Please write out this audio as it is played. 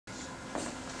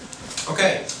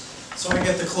Okay, so I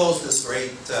get to close this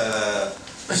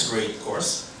great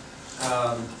course.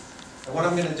 And what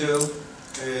I'm going to do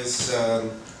is,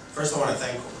 first I want to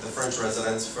thank the French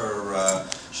residents for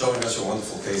showing us your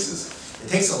wonderful cases. It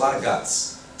takes a lot of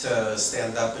guts to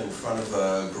stand up in front of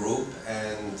a group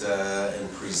and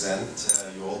present.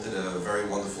 You all did a very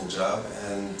wonderful job,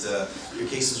 and your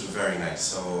cases were very nice,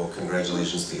 so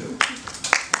congratulations to you.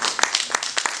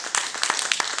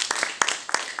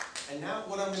 And now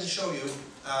what I'm going to show you,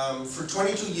 for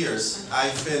 22 years,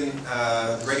 I've been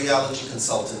a radiology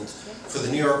consultant for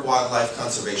the New York Wildlife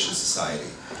Conservation Society.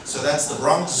 So that's the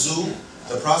Bronx Zoo,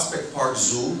 the Prospect Park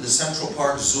Zoo, the Central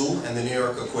Park Zoo, and the New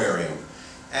York Aquarium.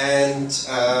 And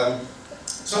so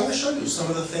I'm going to show you some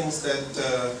of the things that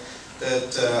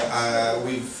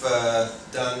we've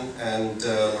done and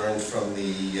learned from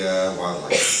the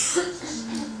wildlife.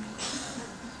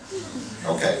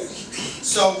 Okay,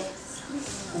 so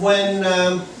when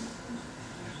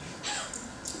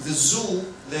the zoo,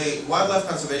 the Wildlife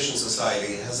Conservation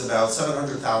Society, has about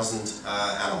 700,000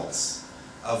 animals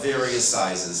of various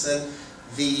sizes, and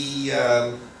the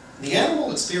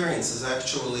animal experience is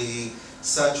actually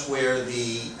such where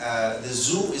the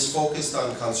zoo is focused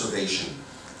on conservation,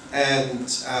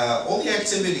 and all the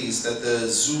activities that the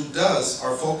zoo does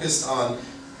are focused on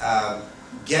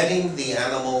getting the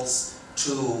animals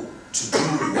to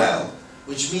do well,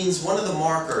 which means one of the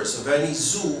markers of any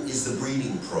zoo is the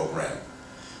breeding program.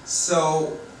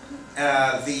 So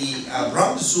the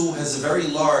Bronx Zoo has a very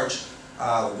large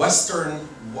western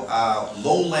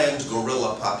lowland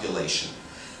gorilla population.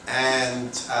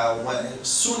 And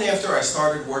soon after I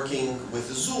started working with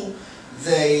the zoo,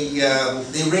 they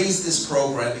raised this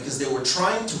program because they were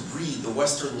trying to breed the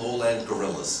western lowland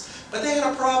gorillas. But they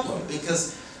had a problem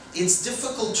because it's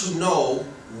difficult to know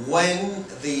when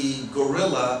the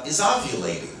gorilla is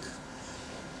ovulating.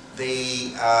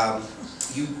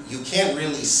 You can't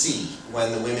really see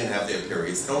when the women have their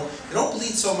periods. They don't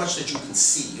bleed so much that you can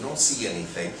see. You don't see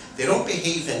anything. They don't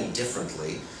behave any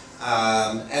differently.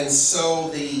 And so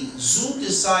the zoo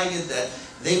decided that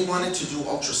they wanted to do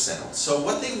ultrasound. So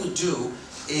what they would do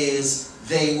is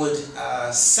they would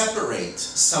separate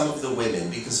some of the women,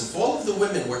 because if all of the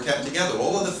women were kept together,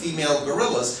 all of the female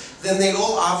gorillas, then they'd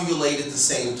all ovulate at the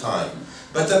same time.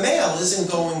 But the male isn't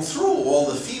going through all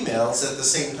the females at the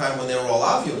same time when they're all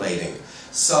ovulating.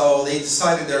 So they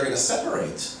decided they're going to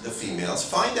separate the females,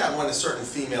 find out when a certain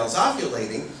female is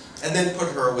ovulating, and then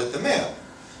put her with the male.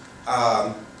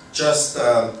 Just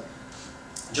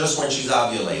when she's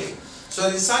ovulating. So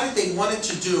they decided they wanted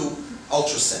to do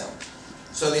ultrasound.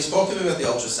 So they spoke to me about the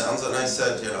ultrasounds, and I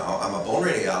said, you know, I'm a bone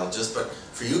radiologist, but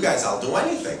for you guys, I'll do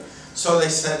anything. So they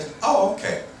said, oh,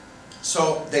 okay.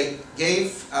 So they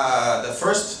gave the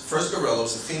first gorilla,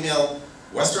 was a female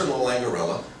western lowland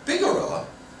gorilla, big gorilla.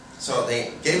 So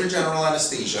they gave her general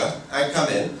anesthesia. I come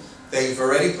in, they've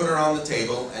already put her on the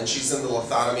table, and she's in the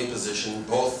lithotomy position,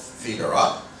 both feet are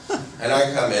up. And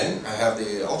I come in, I have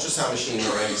the ultrasound machine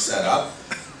already set up,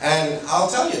 and I'll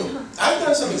tell you, I've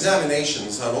done some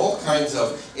examinations on all kinds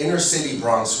of inner city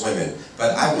Bronx women,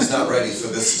 but I was not ready for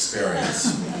this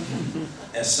experience.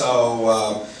 And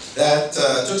so that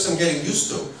took some getting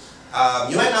used to.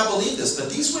 You might not believe this,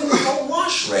 but these women don't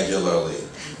wash regularly.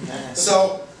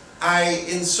 So I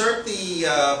insert the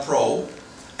probe,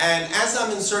 and as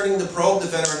I'm inserting the probe, the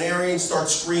veterinarian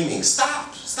starts screaming,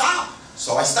 "Stop, stop!"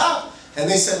 So I stop. And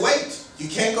they said, "Wait, you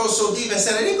can't go so deep." I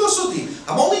said, "I didn't go so deep.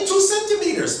 I'm only 2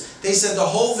 centimeters. They said, "The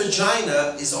whole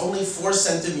vagina is only 4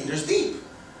 centimeters deep."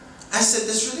 I said,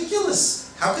 "This is ridiculous.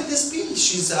 How could this be?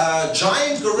 She's a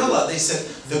giant gorilla." They said,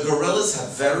 "The gorillas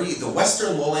have the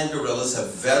western lowland gorillas have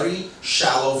very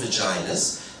shallow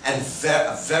vaginas and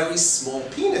a very small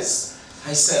penis."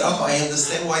 I said, "Oh, I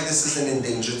understand why this is an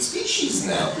endangered species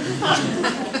now."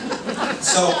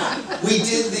 So we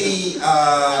did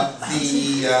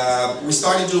we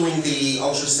started doing the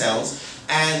ultrasounds,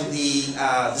 and the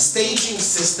staging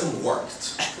system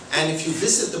worked. And if you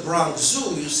visit the Bronx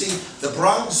Zoo, you see the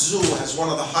Bronx Zoo has one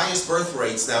of the highest birth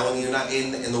rates now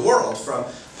in the world from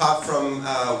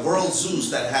world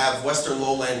zoos that have western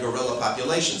lowland gorilla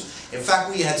populations. In fact,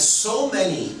 we had so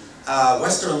many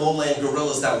western lowland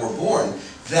gorillas that were born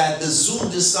that the zoo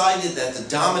decided that the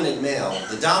dominant male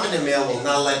will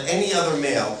not let any other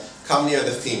male come near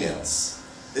the females.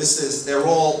 They're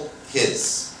all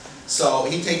his. So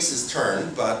he takes his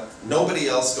turn, but nobody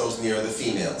else goes near the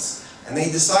females. And they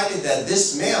decided that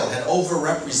this male had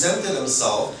overrepresented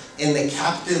himself in the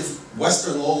captive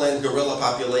western lowland gorilla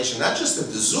population, not just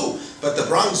at the zoo, but the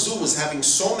Bronx Zoo was having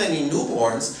so many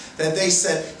newborns that they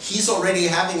said he's already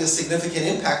having a significant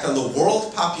impact on the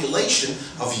world population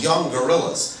of young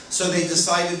gorillas. So they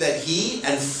decided that he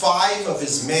and 5 of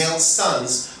his male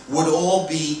sons would all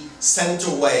be sent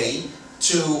away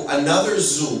to another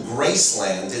zoo,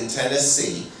 Graceland in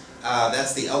Tennessee.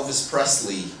 That's the Elvis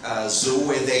Presley zoo,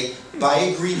 where they, by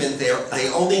agreement, they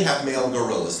only have male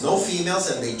gorillas, no females,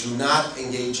 and they do not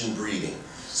engage in breeding.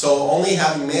 So only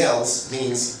having males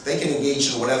means they can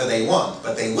engage in whatever they want,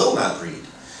 but they will not breed.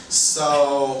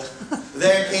 So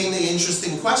there came the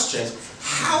interesting question: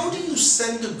 how do you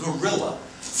send a gorilla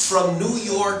from New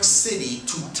York City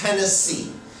to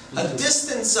Tennessee, a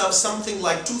distance of something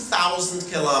like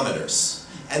 2,000 kilometers?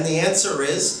 And the answer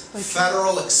is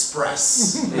Federal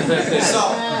Express. So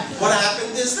what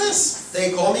happened is this: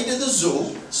 they call me to the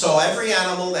zoo. So every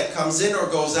animal that comes in or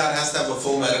goes out has to have a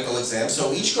full medical exam.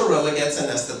 So each gorilla gets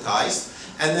anesthetized,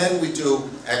 and then we do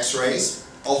X-rays,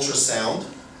 ultrasound,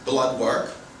 blood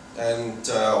work, and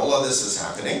all of this is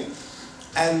happening.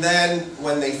 And then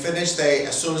when they finish,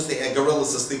 as soon as the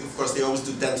gorilla's asleep, of course, they always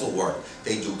do dental work.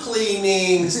 They do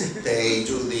cleanings, they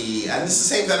do and it's the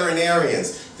same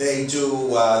veterinarians. They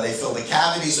fill the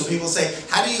cavities. So people say,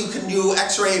 can you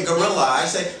x-ray a gorilla? I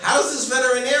say, how does this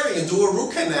veterinarian do a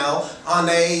root canal on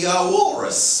a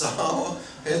walrus? So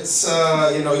it's,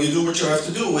 you do what you have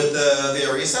to do with the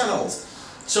various animals.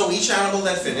 So each animal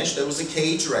that finished, there was a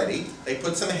cage ready. They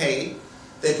put some hay,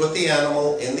 they put the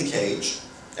animal in the cage,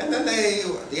 and then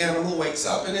the animal wakes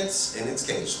up and it's in its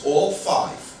cage. All 5.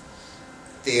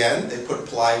 At the end, they put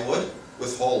plywood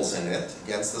with holes in it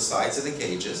against the sides of the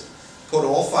cages, put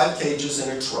all 5 cages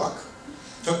in a truck,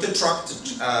 took the truck to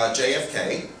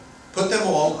JFK, put them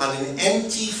all on an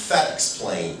empty FedEx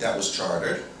plane that was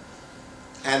chartered,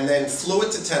 and then flew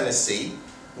it to Tennessee.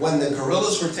 When the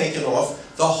gorillas were taken off,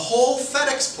 the whole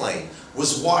FedEx plane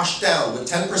was washed down with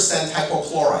 10%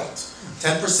 hypochlorite.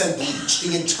 10% bleach,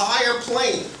 the entire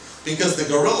plane, because the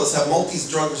gorillas have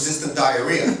multi-drug-resistant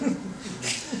diarrhea.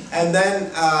 And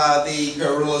then the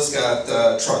gorillas got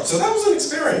trucked. So that was an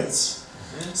experience.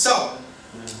 So,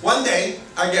 one day,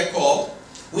 I get called.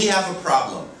 We have a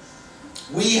problem.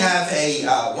 We have a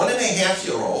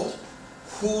 1.5-year-old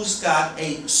who's got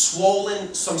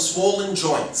some swollen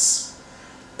joints.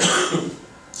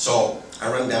 So,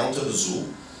 I run down to the zoo,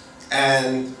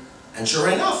 and sure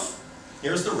enough,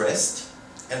 here's the wrist.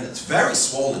 And it's very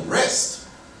swollen wrist,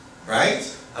 right?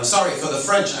 I'm sorry, for the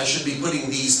French, I should be putting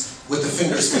these with the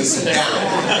fingers facing down.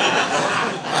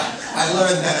 I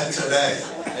learned that today.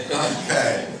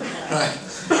 Okay, right.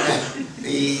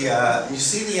 You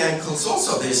see the ankles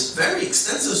also, there's very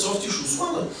extensive soft tissue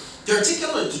swelling.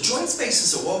 The joint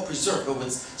spaces are well preserved, but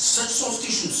with such soft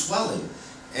tissue swelling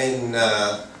in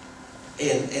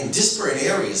disparate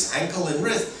areas, ankle and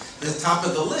wrist, the top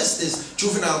of the list is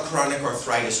juvenile chronic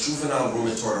arthritis, juvenile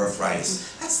rheumatoid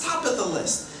arthritis. That's top of the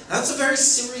list. Now, that's a very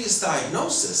serious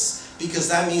diagnosis, because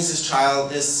that means this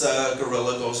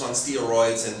gorilla goes on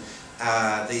steroids, and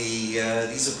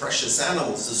these are precious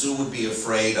animals. The zoo would be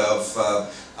afraid of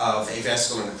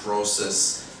avascular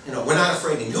necrosis. We're not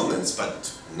afraid in humans,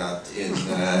 but not in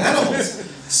animals.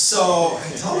 So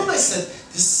I told him, I said,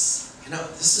 this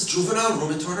is juvenile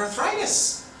rheumatoid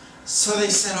arthritis. So they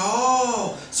said,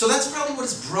 oh, so that's probably what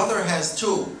his brother has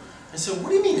too. I said, what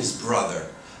do you mean his brother?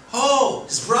 Oh,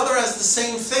 his brother has the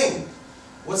same thing.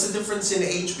 What's the difference in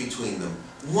age between them?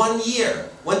 1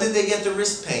 year. When did they get the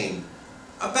wrist pain?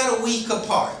 About a week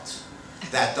apart.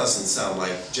 That doesn't sound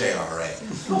like JRA.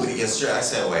 Nobody gets JRA. I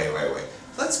said, wait.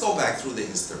 Let's go back through the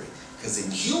history. Because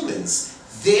in humans,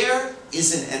 there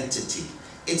is an entity.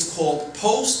 It's called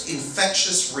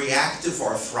post-infectious reactive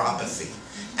arthropathy.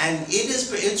 And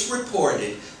it's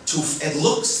reported it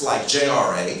looks like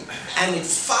JRA, and it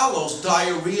follows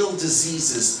diarrheal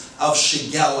diseases of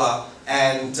Shigella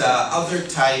and other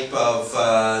type of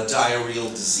diarrheal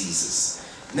diseases.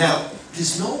 Now,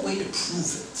 there's no way to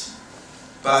prove it,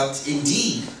 but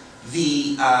indeed,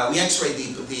 we x-rayed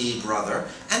the brother,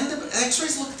 and the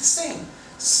x-rays look the same.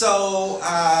 So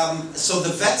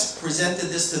the vets presented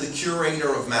this to the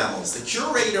curator of mammals. The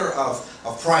curator of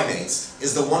primates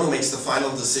is the one who makes the final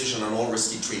decision on all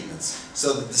risky treatments.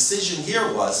 So the decision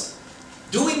here was,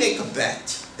 do we make a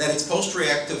bet that it's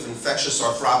post-reactive infectious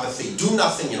arthropathy, do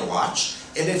nothing and watch,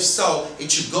 and if so,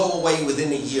 it should go away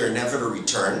within a year, never to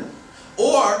return?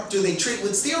 Or do they treat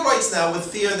with steroids now with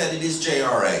fear that it is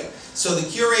JRA? So the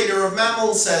curator of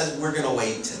mammals says, we're going to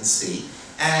wait and see.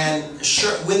 And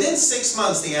sure, within 6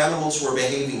 months, the animals were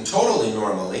behaving totally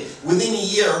normally. Within a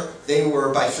year, they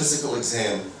were, by physical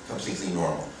exam, completely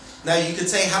normal. Now, you could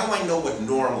say, how do I know what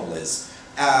normal is?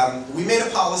 We made a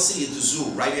policy at the zoo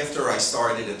right after I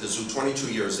started at the zoo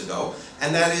 22 years ago,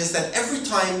 and that is that every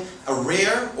time a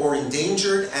rare or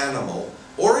endangered animal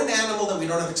or an animal that we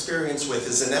don't have experience with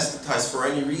is anesthetized for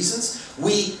any reasons,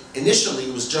 initially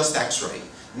it was just X-ray.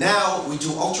 Now we do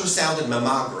ultrasound and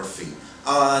mammography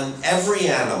on every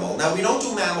animal. Now we don't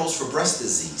do mammals for breast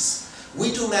disease.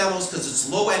 We do mammals because it's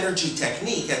low energy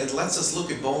technique and it lets us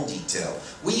look at bone detail.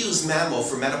 We use mammo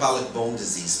for metabolic bone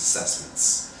disease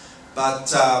assessments. But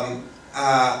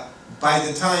by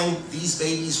the time these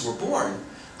babies were born,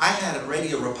 I had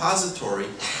already a repository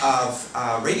of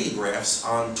radiographs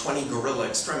on 20 gorilla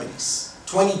extremities,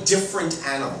 20 different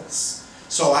animals.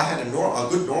 So I had a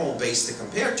good normal base to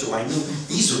compare to. I knew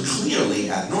these were clearly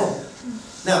abnormal.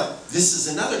 Now, this is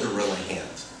another gorilla hand.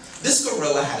 This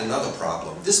gorilla had another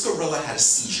problem. This gorilla had a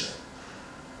seizure.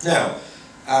 Now,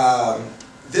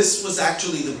 this was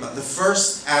actually the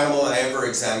first animal I ever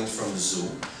examined from the zoo.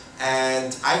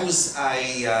 And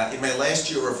in my last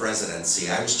year of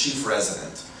residency, I was chief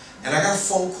resident. And I got a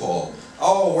phone call.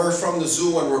 Oh, we're from the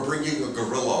zoo and we're bringing a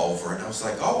gorilla over. And I was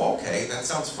like, oh, okay, that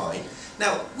sounds fine.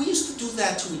 Now, we used to do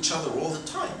that to each other all the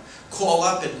time. Call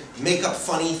up and make up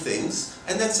funny things.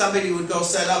 And then somebody would go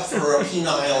set up for a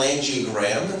penile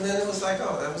angiogram. And then it was like,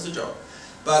 oh, that was a joke.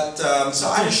 But, so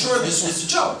I was sure this was a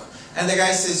joke. And the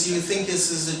guy says, you think this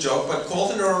is a joke, but call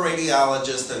the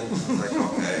neuroradiologist. And I was like,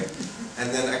 okay. And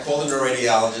then I called the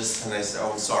neuroradiologist and I said,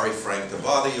 oh, I'm sorry, Frank, to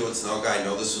bother you. It's Nogah. I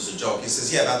know this was a joke. He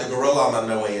says, yeah, about the gorilla, I'm on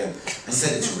my way in. I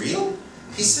said, it's real?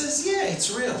 He says, yeah,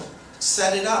 it's real.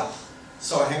 Set it up.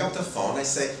 So I hang up the phone. I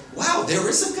say, wow, there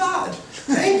is a God.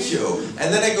 Thank you.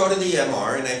 And then I go to the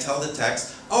MR and I tell the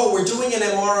techs, oh, we're doing an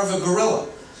MR of a gorilla.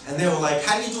 And they were like,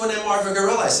 how do you do an MR of a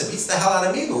gorilla? I said, beats the hell out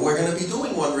of me, but we're going to be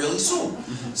doing one really soon.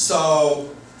 So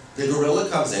the gorilla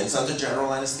comes in. It's under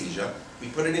general anesthesia. We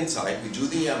put it inside, we do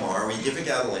the MR, we give it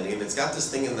gadolinium, it's got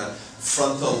this thing in the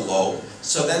frontal lobe.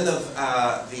 So then the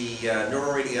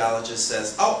neuroradiologist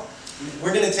says, oh,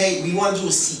 we want to do a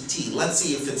CT. Let's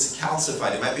see if it's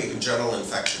calcified. It might be a congenital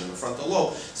infection in the frontal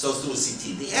lobe, so let's do a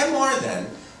CT. The MR then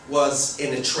was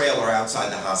in a trailer outside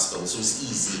the hospital, so it was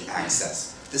easy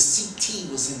access. The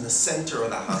CT was in the center of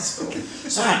the hospital.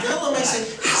 So I tell him, I say,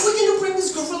 how are we going to bring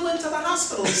this gorilla into the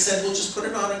hospital? He said, we'll just put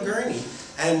it on a gurney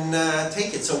and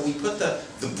take it. So we put the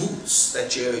boots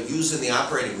that you use in the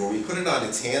operating room, we put it on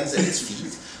its hands and its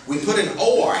feet. We put an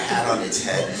OR hat on its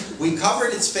head. We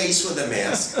covered its face with a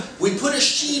mask. We put a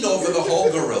sheet over the whole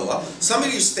gorilla.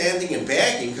 Somebody was standing and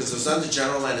bagging because it was under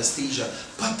general anesthesia.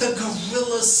 But the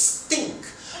gorillas stink.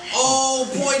 Oh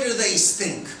boy, do they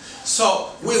stink. So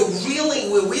we're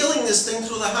wheeling this thing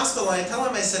through the hospital, and I tell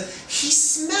him, I said, he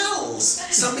smells.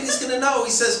 Somebody's going to know. He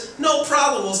says, no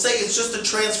problem. We'll say it's just a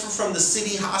transfer from the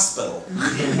city hospital.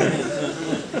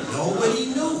 Nobody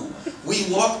knew. We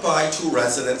walked by two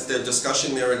residents. They're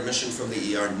discussing their admission from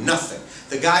the ER. Nothing.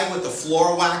 The guy with the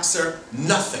floor waxer,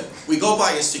 nothing. We go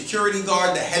by a security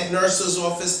guard, the head nurse's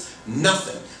office,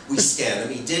 nothing. We scanned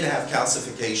him. He did have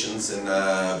calcifications in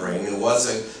the brain. It was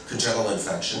a congenital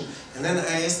infection. And then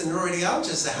I asked the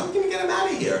neuroradiologist, how are we going to get him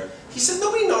out of here? He said,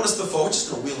 nobody noticed before. We're just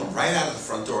going to wheel him right out of the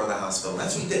front door of the hospital. And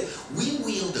that's what we did. We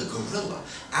wheeled a gorilla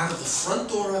out of the front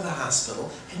door of the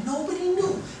hospital, and nobody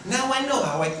knew. Now I know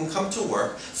how I can come to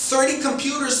work. 30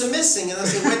 computers are missing, and I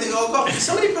say, where'd they all go?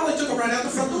 Somebody probably took them right out the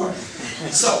front door.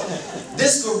 So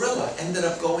this gorilla ended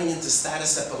up going into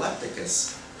status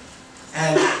epilepticus.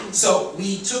 And so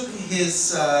we took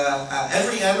his,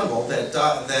 every animal that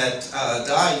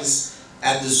dies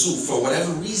at the zoo for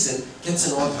whatever reason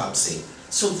gets an autopsy.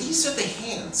 So these are the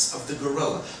hands of the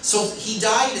gorilla. So he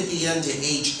died at the end at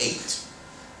age 8.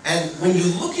 And when you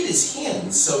look at his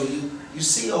hands, so you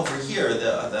see over here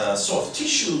the soft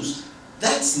tissues,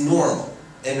 that's normal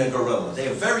in a gorilla. They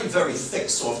have very, very thick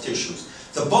soft tissues.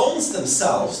 The bones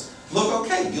themselves look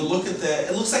okay. You look at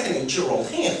it looks like an 8-year-old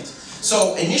hand.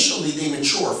 So initially they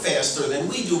mature faster than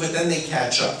we do, but then they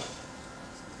catch up.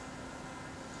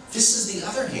 This is the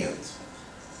other hand.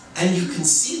 And you can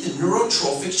see the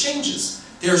neurotrophic changes.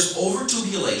 There's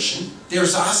overtubulation,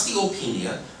 there's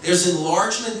osteopenia, there's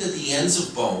enlargement at the ends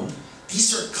of bone.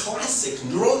 These are classic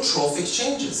neurotrophic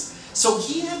changes. So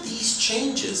he had these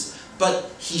changes,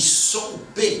 but he's so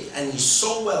big and he's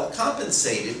so well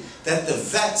compensated that the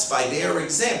vets, by their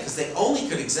exam, because they only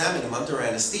could examine him under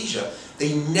anesthesia,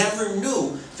 they never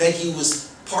knew that he was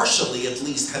partially, at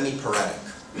least, hemiparetic.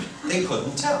 They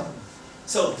couldn't tell.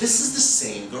 So this is the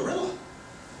same gorilla.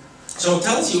 So it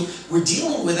tells you we're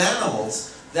dealing with animals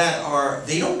that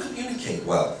they don't communicate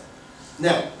well.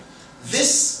 Now,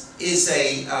 this is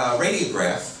a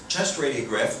radiograph, chest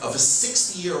radiograph of a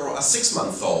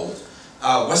 6-month-old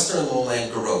Western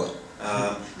lowland gorilla.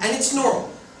 And it's normal.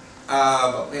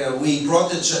 We brought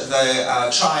the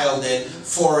child in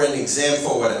for an exam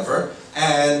for whatever,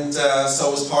 and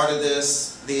so as part of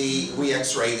this, we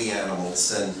X-ray the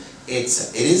animals, and it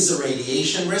is a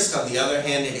radiation risk. On the other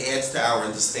hand, it adds to our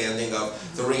understanding of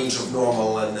the range of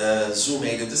normal, and the zoo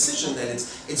made a decision that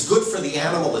it's good for the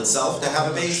animal itself to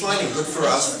have a baseline and good for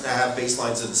us to have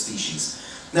baselines of the species.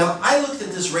 Now, I looked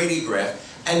at this radiograph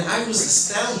and I was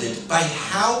astounded by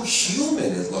how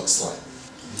human it looks like.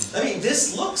 I mean,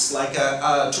 this looks like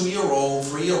a 2-year-old,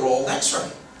 3-year-old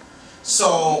X-ray.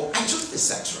 So I took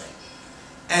this X-ray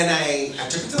and I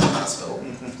took it to the hospital,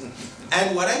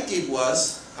 and what I did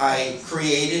was I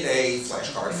created a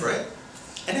flashcard for it,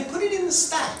 and I put it in the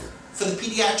stack for the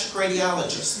pediatric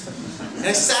radiologist. And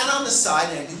I sat on the side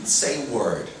and I didn't say a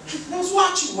word. And I was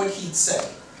watching what he'd say.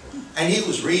 And he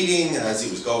was reading as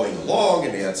he was going along,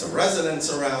 and he had some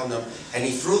residents around him, and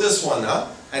he threw this one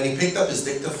up, and he picked up his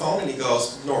dictaphone, and he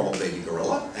goes, "Normal baby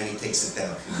gorilla," and he takes it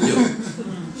down. He knew.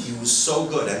 He was so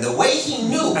good. And the way he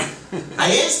knew,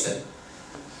 I asked him,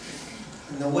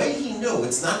 and the way he knew,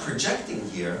 it's not projecting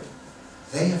here,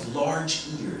 they have large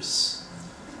ears.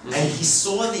 And he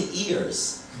saw the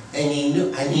ears, and he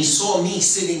knew, and he saw me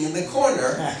sitting in the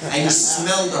corner, and he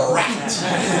smelled a rat.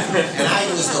 And I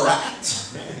was the rat.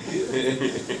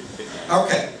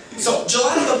 Okay, so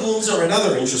gelato baboons are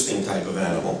another interesting type of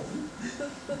animal.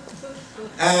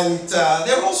 And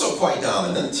they're also quite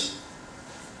dominant.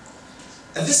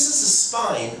 And this is the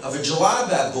spine of a gelato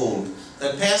baboon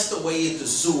that passed away at the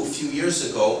zoo a few years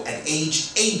ago at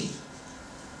age 80.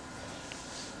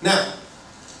 Now,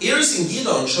 Iris and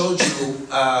Gidon showed you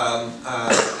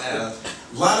a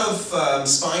lot of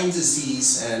spine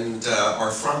disease and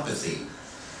arthropathy.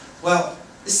 Well,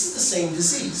 this is the same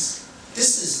disease.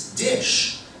 This is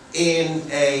dish in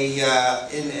a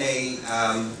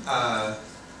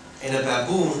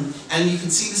baboon, and you can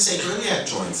see the sacroiliac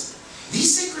joints.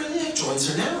 These sacroiliac joints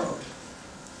are narrowed.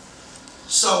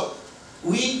 So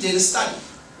we did a study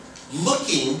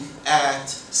looking at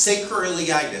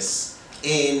sacroiliitis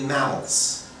in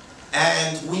mammals,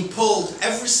 and we pulled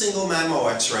every single mammo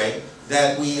X-ray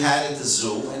that we had at the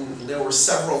zoo, and there were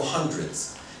several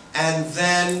hundreds. And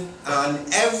then on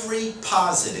every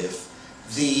positive,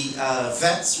 the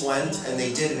vets went and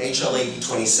they did an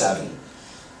HLA-B27.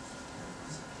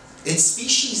 It's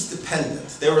species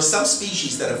dependent. There were some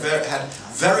species that had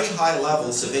very high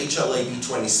levels of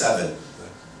HLA-B27.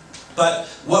 But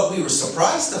what we were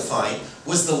surprised to find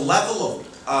was the level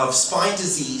of spine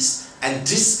disease and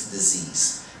disc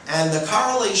disease. And the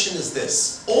correlation is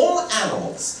this: all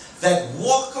animals that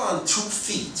walk on 2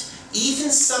 feet,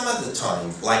 even some of the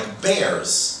time, like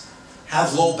bears,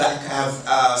 have low back,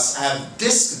 have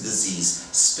disc disease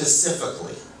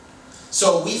specifically.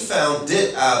 So we found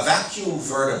vacuum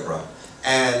vertebra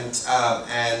and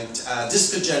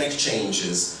discogenic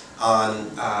changes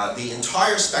on the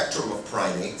entire spectrum of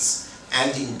primates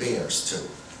and in bears too.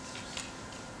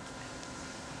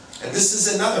 And this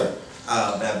is another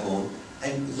baboon,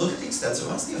 and look at the extensive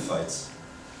osteophytes.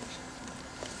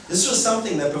 This was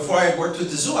something that before I worked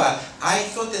with the zoo, I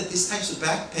thought that these types of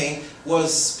back pain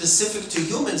was specific to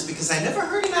humans because I never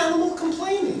heard an animal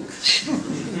complaining.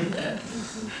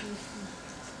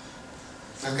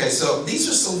 Okay, so these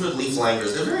are silver leaf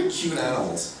langurs. They're very cute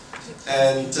animals.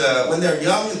 And when they're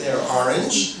young, they're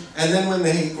orange. And then when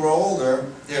they grow older,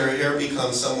 their hair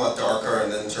becomes somewhat darker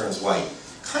and then turns white.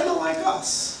 Kind of like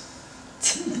us.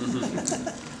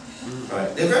 Right.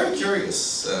 They're very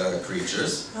curious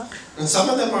creatures. And some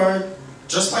of them are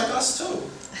just like us too.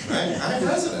 Right? I have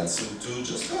residents who do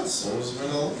just us. Who's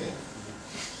been looking.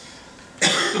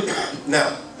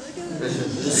 Now, the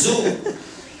zoo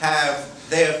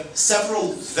they have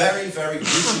several very, very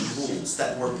rigid rules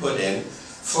that were put in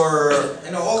for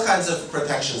all kinds of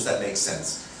protections that make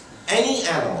sense. Any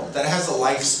animal that has a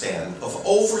lifespan of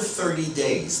over 30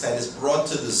 days that is brought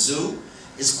to the zoo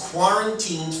is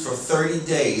quarantined for 30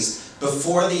 days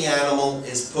before the animal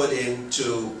is put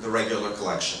into the regular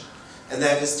collection. And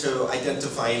that is to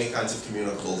identify any kinds of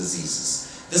communicable diseases.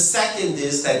 The second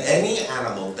is that any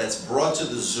animal that's brought to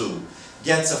the zoo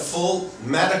gets a full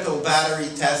medical battery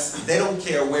test. They don't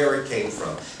care where it came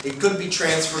from. It could be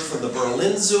transferred from the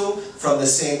Berlin Zoo, from the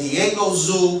San Diego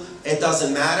Zoo. It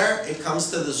doesn't matter. It comes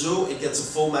to the zoo, it gets a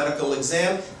full medical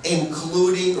exam,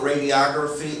 including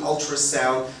radiography,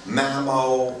 ultrasound,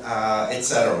 mammo,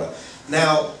 etc.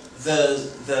 Now,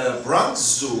 the Bronx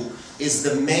Zoo is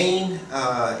the main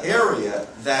area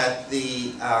that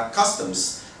the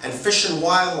customs and fish and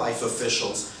wildlife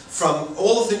officials from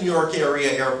all of the New York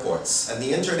area airports, and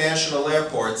the international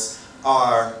airports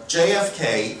are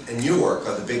JFK and Newark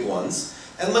are the big ones,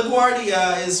 and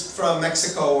LaGuardia is from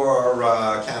Mexico or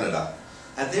Canada.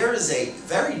 And there is a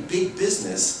very big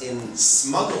business in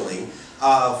smuggling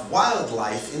of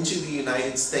wildlife into the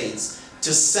United States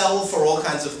to sell for all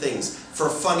kinds of things, for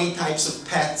funny types of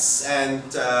pets and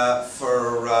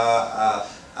for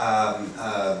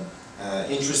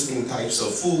interesting types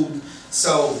of food.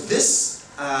 So this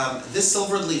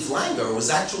silver-leaf langur was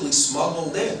actually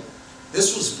smuggled in.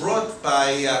 This was brought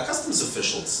by customs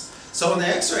officials. So when they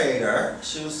x-rayed her,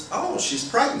 she's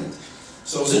pregnant.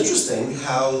 So it was interesting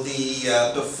how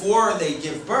before they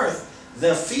give birth,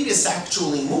 the fetus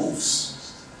actually moves.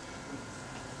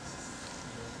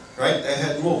 Right? The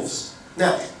head moves.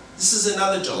 Now, this is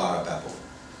another Jalara pebble,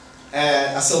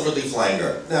 a silver-leaf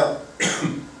langur. Now,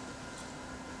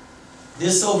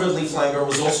 this silver-leaf langur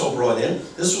was also brought in.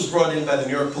 This was brought in by the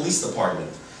New York Police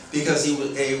Department because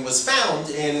it was found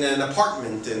in an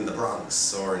apartment in the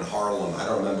Bronx or in Harlem. I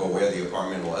don't remember where the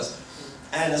apartment was.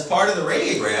 And as part of the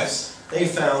radiographs, they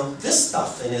found this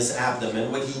stuff in his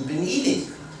abdomen, what he'd been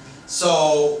eating.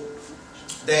 So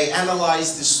they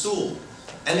analyzed the stool,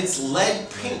 and it's lead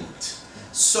paint.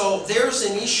 So there's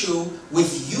an issue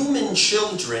with human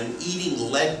children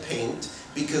eating lead paint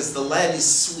because the lead is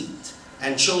sweet,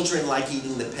 and children like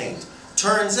eating the paint.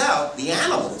 Turns out the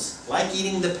animals like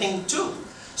eating the paint too.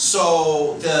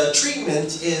 So the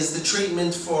treatment is the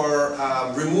treatment for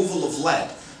removal of lead,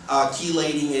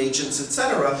 chelating agents,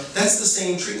 etc. That's the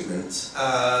same treatment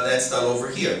that's done over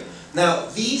here. Now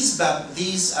the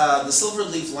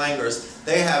silver-leaf langurs,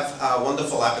 they have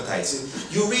wonderful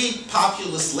appetites. You read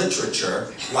populist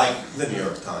literature like the New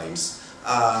York Times,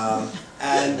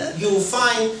 and you'll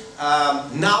find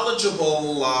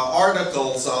knowledgeable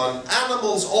articles on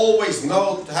animals always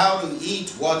know how to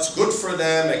eat what's good for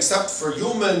them except for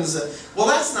humans. Well,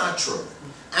 that's not true.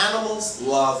 Animals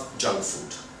love junk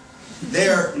food.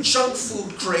 They're junk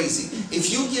food crazy.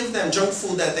 If you give them junk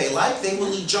food that they like, they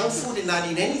will eat junk food and not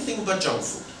eat anything but junk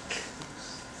food.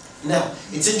 Now,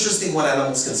 it's interesting what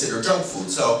animals consider junk food.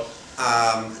 So,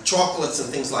 chocolates and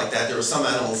things like that, there are some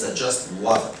animals that just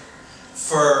love it.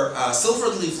 For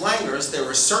silver-leaf langurs, there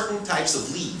are certain types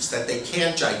of leaves that they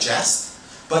can't digest,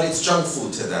 but it's junk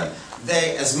food to them.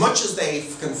 As much as they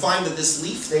can find of this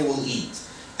leaf, they will eat.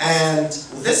 And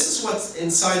this is what's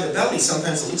inside the belly.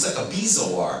 Sometimes it looks like a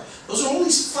bezoar. Those are all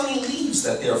these funny leaves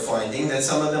that they're finding that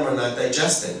some of them are not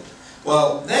digesting.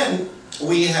 Well, then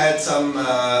we had some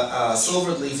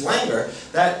silver-leaf langur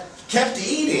that kept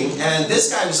eating, and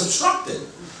this guy was obstructed.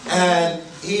 And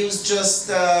he was just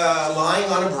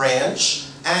lying on a branch,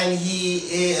 and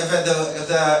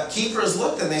the keepers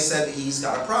looked and they said, he's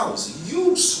got a problem. It's a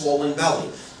huge swollen belly.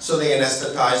 So they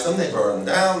anesthetized him, they brought him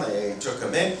down, they took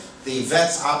him in. The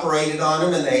vets operated on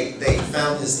him, and they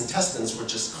found his intestines were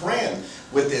just crammed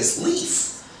with this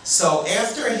leaf. So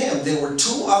after him, there were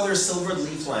two other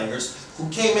silver-leaf langurs who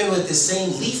came in with the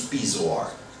same leaf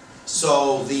bezoar.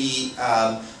 So the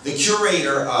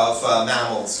curator of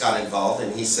mammals got involved,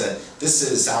 and he said, "This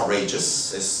is outrageous.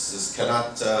 This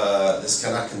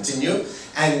cannot continue."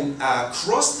 And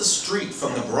across the street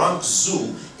from the Bronx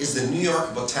Zoo is the New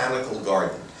York Botanical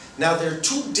Garden. Now, they're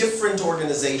two different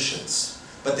organizations,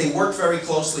 but they work very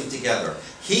closely together.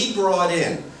 He brought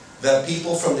in the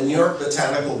people from the New York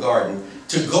Botanical Garden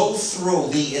to go through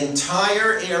the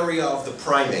entire area of the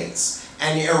primates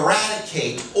and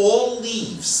eradicate all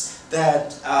leaves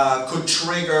that could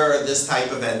trigger this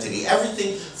type of entity.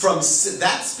 Everything from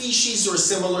that species or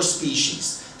similar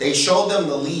species. They showed them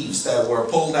the leaves that were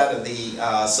pulled out of the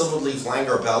silver-leaf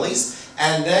langur bellies,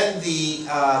 and then the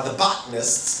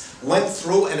botanists went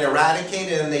through and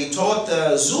eradicated, and they taught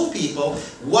the zoo people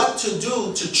what to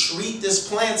do to treat this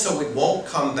plant so it won't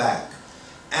come back.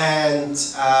 And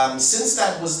since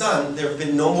that was done, there have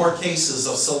been no more cases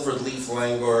of silver-leaf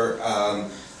langur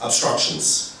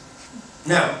obstructions.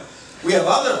 Now, we have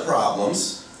other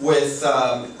problems with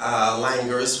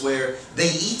langurs where they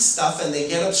eat stuff and they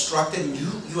get obstructed, and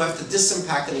you have to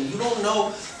disimpact them, and you don't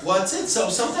know what's in. So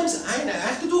sometimes I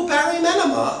have to do a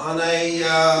baramenema on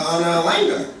a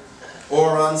langur,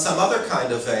 or on some other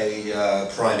kind of a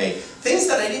primate. Things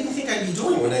that I didn't think I'd be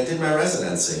doing when I did my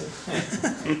residency.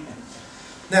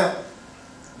 Now,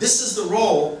 this is the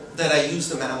role that I use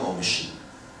the mammo machine.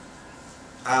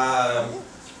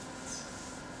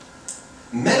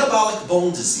 Metabolic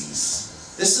bone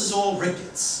disease. This is all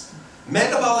rickets.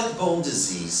 Metabolic bone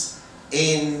disease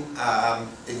in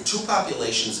two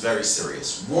populations, very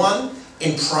serious. One,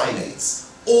 in primates.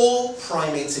 All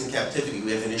primates in captivity,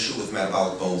 we have an issue with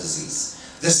metabolic bone disease.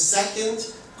 The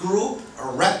second group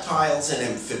are reptiles and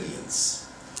amphibians.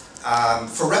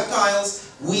 For reptiles,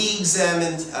 we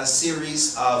examined a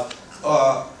series of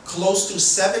close to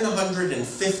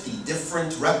 750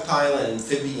 different reptile and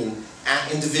amphibian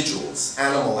individuals,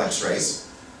 animal x-rays.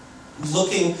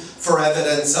 looking for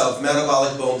evidence of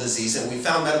metabolic bone disease, and we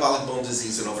found metabolic bone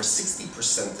disease in over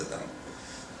 60% of them.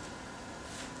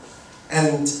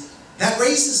 And that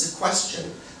raises a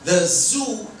question. The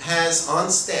zoo has on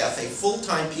staff a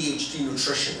full-time PhD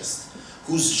nutritionist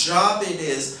whose job it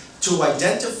is to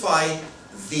identify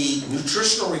the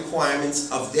nutritional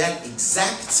requirements of that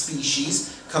exact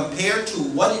species compared to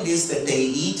what it is that they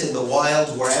eat in the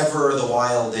wild, wherever the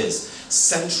wild is.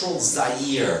 Central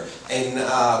Zaire, in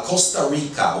Costa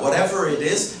Rica, whatever it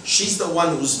is, she's the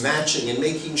one who's matching and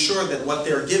making sure that what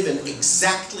they're given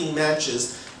exactly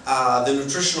matches the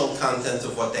nutritional content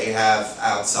of what they have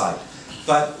outside.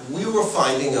 But we were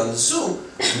finding on the zoo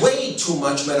way too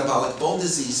much metabolic bone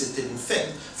disease, it didn't fit.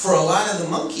 For a lot of the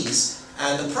monkeys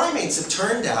and the primates, it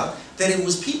turned out that it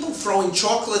was people throwing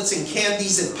chocolates and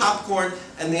candies and popcorn,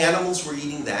 and the animals were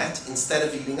eating that instead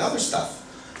of eating other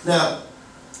stuff. Now,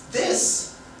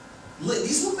 these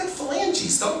look like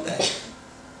phalanges, don't they?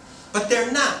 But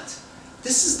they're not.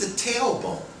 This is the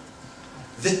tailbone.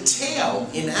 The tail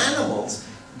in animals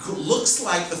looks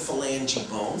like the phalange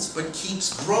bones, but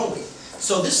keeps growing.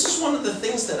 So this is one of the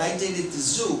things that I did at the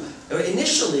zoo.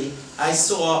 Initially, I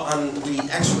saw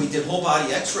we did whole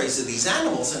body x-rays of these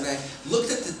animals, and I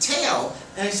looked at the tail,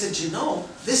 and I said, you know,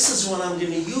 this is what I'm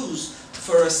going to use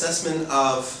for assessment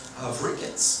of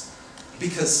rickets.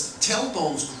 Because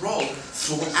tailbones grow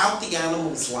throughout the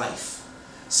animal's life.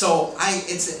 So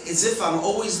it's as if I'm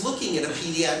always looking at a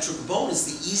pediatric bone. It's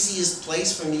the easiest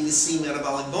place for me to see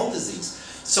metabolic bone disease.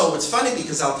 So it's funny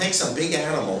because I'll take some big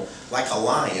animal, like a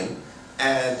lion,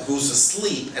 and who's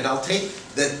asleep, and I'll take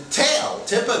the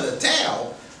tip of the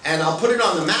tail, and I'll put it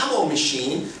on the mammo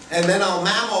machine, and then I'll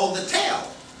mammo the tail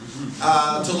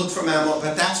to look for mammo.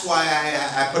 But that's why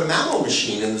I put a mammo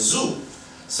machine in the zoo.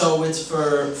 So it's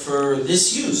for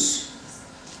this use.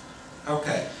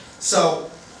 Okay, so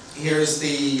here's the,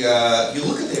 you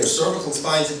look at their cervical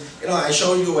spines. You know, I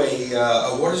showed you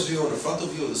a water's view and a frontal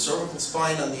view of the cervical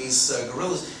spine on these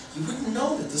gorillas. You wouldn't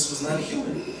know that this was not a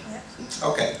human.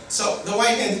 Okay, so the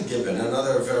white-handed gibbon,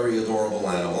 another very adorable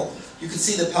animal. You can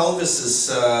see the pelvis is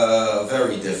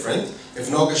very different. If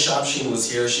Nogah HAMARATI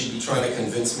was here, she'd be trying to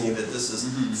convince me that this is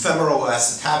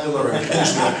femoroacetabular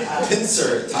impingement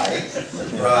pincer type.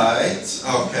 Right,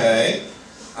 okay.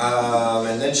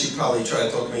 And then she'd probably try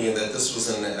to talk me in that this was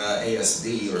an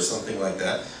ASD or something like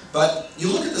that. But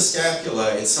you look at the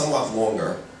scapula, it's somewhat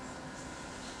longer.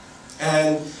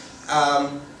 And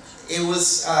it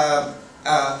was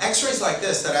x-rays like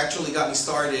this that actually got me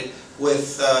started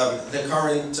with the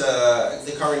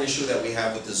current issue that we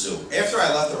have with the zoo. After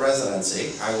I left the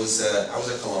residency, I was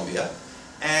at Columbia,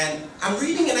 and I'm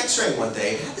reading an x-ray one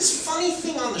day. It had this funny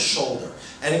thing on the shoulder,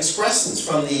 an excrescence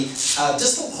from the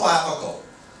distal clavicle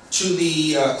to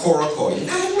the coracoid.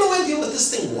 And I had no idea what this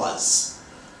thing was.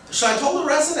 So I told the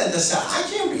resident, I said, I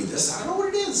can't read this, I don't know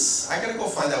what it is. I gotta go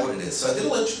find out what it is. So I did a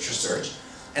literature search,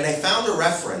 and I found a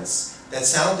reference that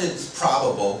sounded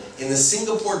probable in the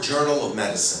Singapore Journal of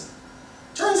Medicine.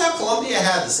 Turns out Columbia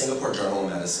had the Singapore Journal of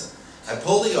Medicine. I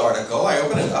pulled the article, I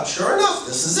opened it up, sure enough,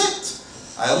 this is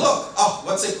it. I look, oh,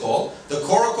 what's it called? The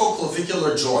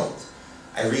coracoclavicular joint.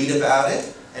 I read about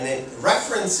it, and it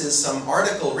references some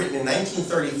article written in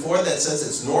 1934 that says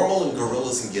it's normal in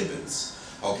gorillas and gibbons.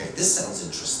 Okay, this sounds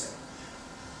interesting.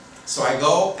 So I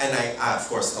go, and of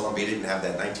course, Columbia didn't have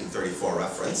that 1934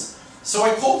 reference. So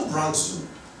I called the Bronx Zoo.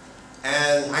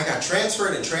 And I got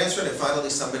transferred, and finally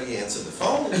somebody answered the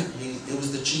phone, and it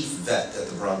was the chief vet at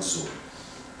the Bronx Zoo.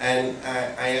 And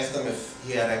I asked him if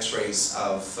he had x-rays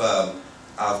of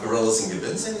gorillas and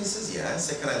gibbons, and he says, yeah. I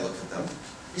said, can I look at them?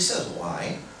 He says,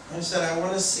 why? I said, I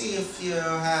want to see if you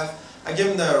have, I give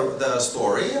him the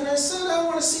story, and I said, I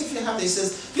want to see if you have, he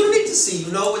says, you don't need to see,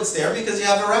 you know it's there because you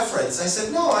have a reference. I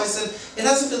said, no, I said, it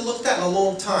hasn't been looked at in a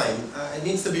long time, it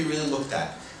needs to be really looked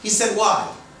at. He said,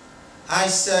 why? I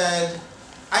said,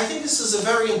 I think this is a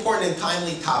very important and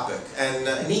timely topic, and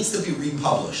it needs to be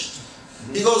republished.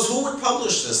 He goes, who would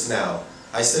publish this now?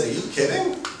 I said, are you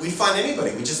kidding? We'd find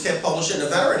anybody, we just can't publish it in a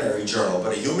veterinary journal,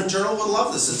 but a human journal would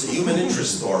love this, it's a human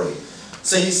interest story.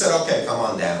 So he said, okay, come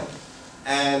on down.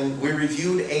 And we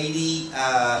reviewed 80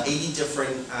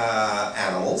 different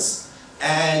animals,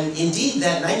 and indeed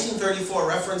that 1934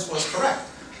 reference was correct.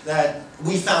 That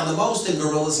we found the most in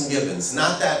gorillas and gibbons,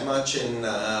 not that much in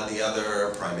the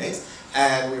other primates.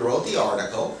 And we wrote the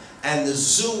article, and the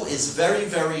zoo is very,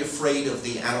 very afraid of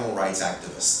the animal rights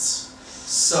activists.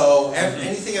 So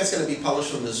anything that's going to be published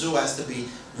from the zoo has to be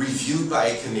reviewed by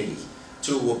a committee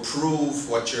to approve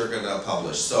what you're going to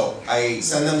publish. So I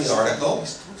send them the article,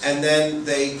 and then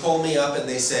they call me up and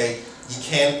they say, you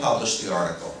can't publish the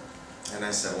article. And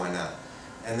I said, why not?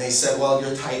 And they said, well,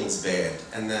 your title's bad.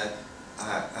 And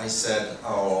I said,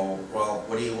 oh, well,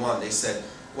 what do you want? They said,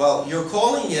 well, you're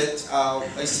calling it,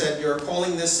 I said, you're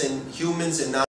calling this in humans and not